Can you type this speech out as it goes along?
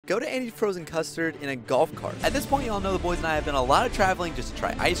go to Andy's Frozen Custard in a golf cart. At this point, y'all know the boys and I have done a lot of traveling just to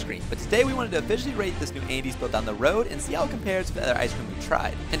try ice cream, but today we wanted to officially rate this new Andy's built down the road and see how it compares to the other ice cream we've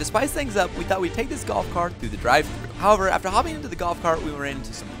tried. And to spice things up, we thought we'd take this golf cart through the drive-thru. However, after hopping into the golf cart, we ran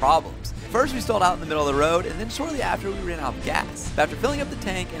into some problems. First, we stalled out in the middle of the road, and then shortly after, we ran out of gas. But after filling up the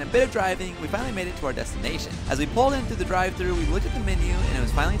tank and a bit of driving, we finally made it to our destination. As we pulled in through the drive-thru, we looked at the menu, and it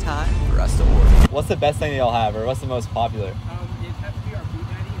was finally time for us to order. What's the best thing that y'all have, or what's the most popular? It has to be our Food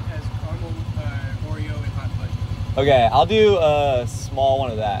Daddy. It has caramel, Oreo, and hot fudge. Okay, I'll do a small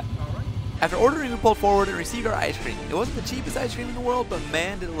one of that. Alright. After ordering, we pulled forward and received our ice cream. It wasn't the cheapest ice cream in the world, but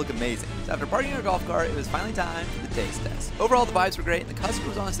man, did it look amazing. So after parking our golf cart, it was finally time for the taste test. Overall, the vibes were great, and the custard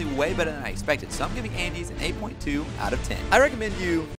was honestly way better than I expected, so I'm giving Andy's an 8.2 out of 10. I recommend you